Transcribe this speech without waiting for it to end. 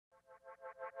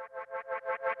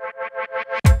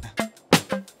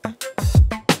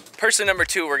person number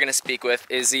 2 we're gonna speak with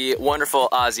is the wonderful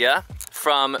Ausia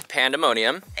from Panda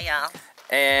Monium. Hey y'all.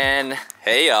 And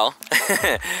hey y'all.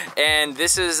 And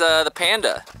this is the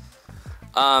Panda.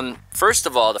 First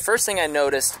of all, the first thing I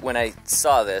noticed when I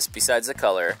saw this, besides the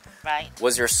color,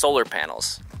 was your solar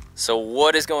panels. So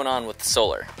what is going on with the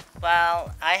solar?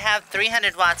 Well, I have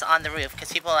 300 watts on the roof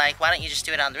because people are like, why don't you just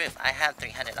do it on the roof? I have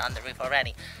 300 on the roof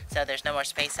already, so there's no more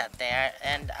space up there.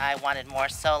 And I wanted more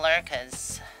solar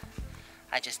because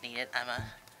I just need it. I'm a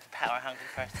power-hungry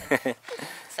person.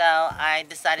 So I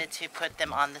decided to put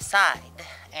them on the side.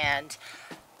 And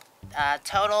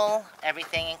total,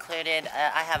 everything included,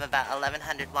 I have about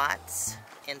 1,100 watts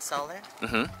in solar.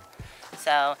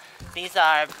 So these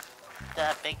are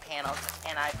the big panels,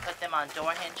 and I put them on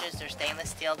door hinges. They're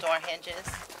stainless steel door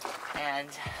hinges, and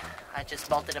I just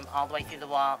bolted them all the way through the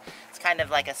wall. It's kind of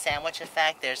like a sandwich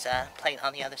effect. There's a plate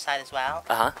on the other side as well.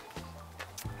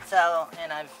 So,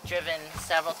 and I've driven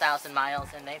several thousand miles,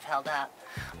 and they've held up.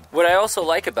 What I also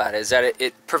like about it is that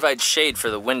it provides shade for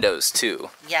the windows too.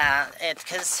 Yeah, it's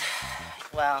because,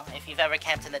 well, if you've ever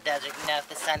camped in the desert, you know if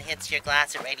the sun hits your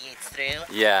glass, it radiates through.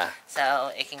 Yeah.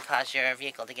 So it can cause your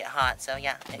vehicle to get hot. So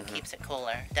yeah, it keeps it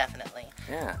cooler, definitely.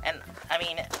 Yeah. And I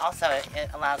mean, also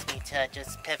it allows me to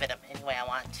just pivot them any way I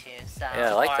want to. So, yeah,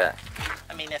 I like that.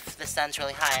 I mean, if the sun's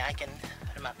really high, I can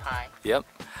put them up high. Yep.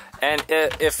 And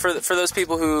if for those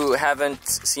people who haven't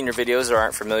seen your videos or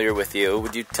aren't familiar with you,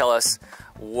 would you tell us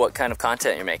what kind of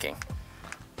content you're making?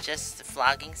 Just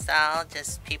vlogging style,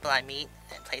 just people I meet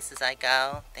and places I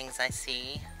go, things I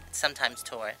see, sometimes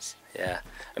tours. Yeah,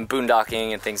 and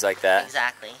boondocking and things like that.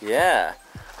 Exactly. Yeah.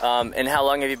 And how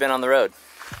long have you been on the road?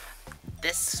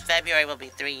 This February will be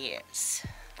 3 years.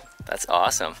 That's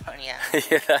awesome. Oh, yeah.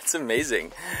 Yeah, that's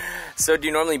amazing. So do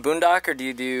you normally boondock, or do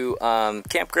you do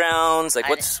campgrounds? Like,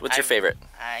 what's your favorite?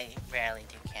 I rarely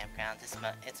do campgrounds.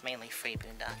 It's mainly free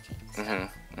boondocking.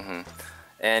 So.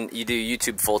 And you do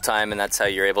YouTube full-time, and that's how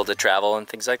you're able to travel and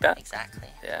things like that? Exactly.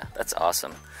 Yeah, that's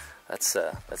awesome. That's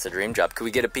a dream job. Could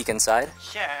we get a peek inside?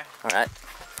 Sure. All right.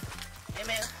 Hey,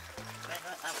 man.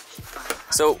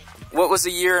 So, what was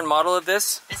the year and model of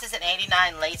this? This is an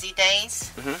 89 Lazy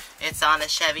Days. It's on a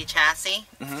Chevy chassis,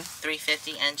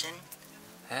 350 engine.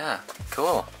 Yeah,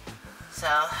 cool. So,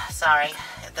 sorry.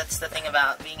 That's the thing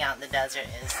about being out in the desert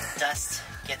is dust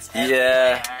gets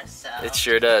everywhere. Yeah, so. It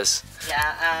sure does.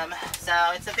 Yeah, so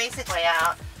it's a basic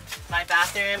layout. My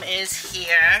bathroom is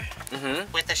here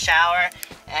with the shower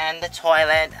and the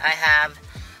toilet. I have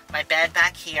my bed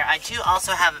back here. I do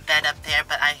also have a bed up there,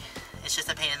 but it's just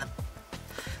a pain in the...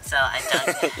 So I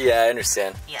don't... Yeah, I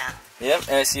understand. Yeah. Yep,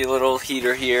 and I see a little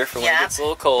heater here for when it gets a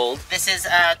little cold. This is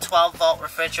a 12-volt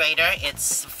refrigerator.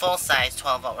 It's full-size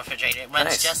 12-volt refrigerator. It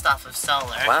runs just off of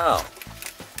solar. Wow.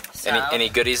 So, any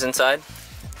goodies inside?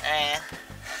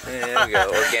 There we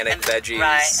go, organic veggies.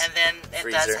 Right, and then it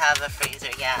freezer. does have a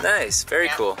freezer, yeah. Nice, very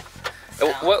cool.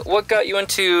 So, what got you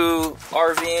into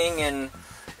RVing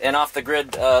and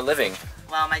off-the-grid living?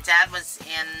 Well, my dad was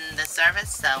in the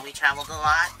service, so we traveled a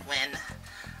lot when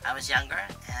I was younger,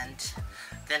 and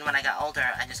then when I got older,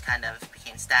 I just kind of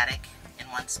became static in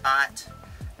one spot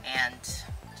and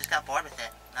just got bored with it.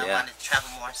 I wanted to travel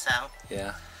more, so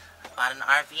I bought an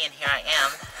RV, and here I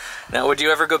am. Now, would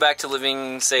you ever go back to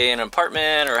living, say, in an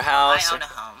apartment or a house? I own a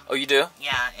home. Oh, you do?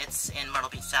 Yeah, it's in Myrtle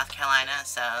Beach, South Carolina,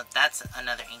 so that's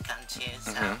another income too.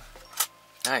 So.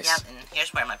 Nice. Yeah, and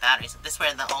here's where my batteries. This is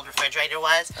where the old refrigerator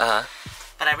was.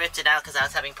 But I ripped it out because I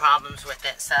was having problems with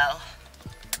it. So.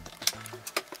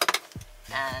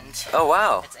 And. Oh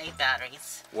wow. It's 8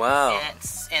 batteries. Wow. And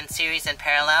it's in series and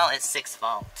parallel. It's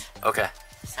 6-volt. Okay.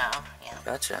 So yeah.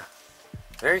 Gotcha.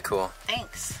 Very cool.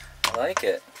 Thanks. I like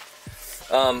it.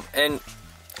 And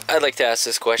I'd like to ask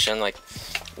this question, like,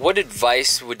 what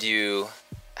advice would you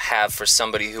have for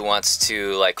somebody who wants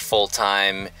to, like,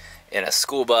 full-time in a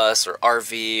school bus or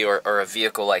RV or a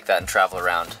vehicle like that and travel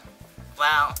around?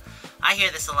 Well, I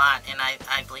hear this a lot, and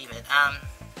I believe it.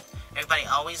 Everybody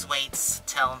always waits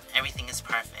till everything is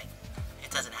perfect.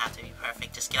 It doesn't have to be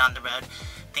perfect. Just get on the road.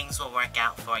 Things will work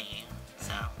out for you.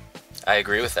 So. I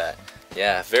agree with that.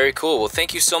 Yeah, very cool. Well,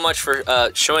 thank you so much for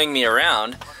showing me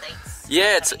around. Well, thanks.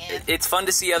 Yeah, it's fun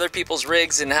to see other people's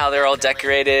rigs and how they're all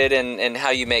decorated and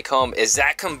how you make home. Is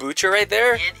that kombucha right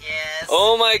there? It is.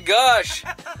 Oh my gosh.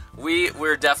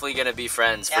 We're definitely going to be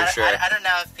friends for sure. I don't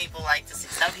know if people like to see.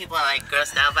 Some people are like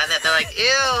grossed out by that. They're like,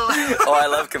 ew. Oh, I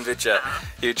love kombucha.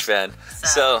 Huge fan.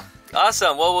 So,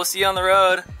 awesome. Well, we'll see you on the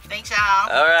road. Thanks, y'all.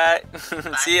 All right.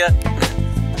 See ya.